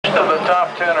top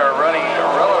 10 are running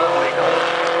relatively close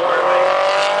to where they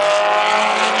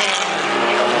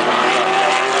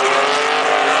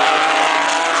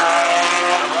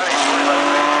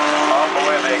off the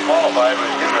way they qualified with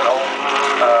Hugo,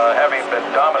 having been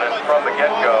dominant from the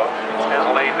get-go, is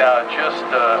lead now just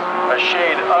a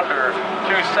shade under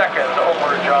 2 seconds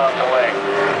over John DeLay.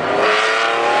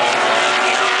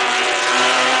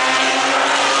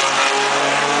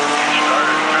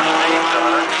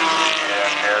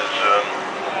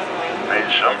 Made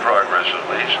some progress at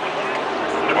least.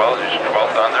 12, he's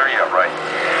 12th on there, yeah, right.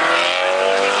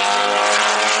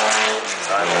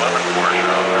 911 Porsche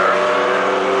out there.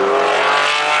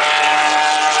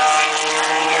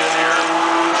 Ken here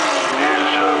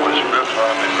was fifth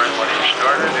on the grid when he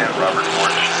started, and Robert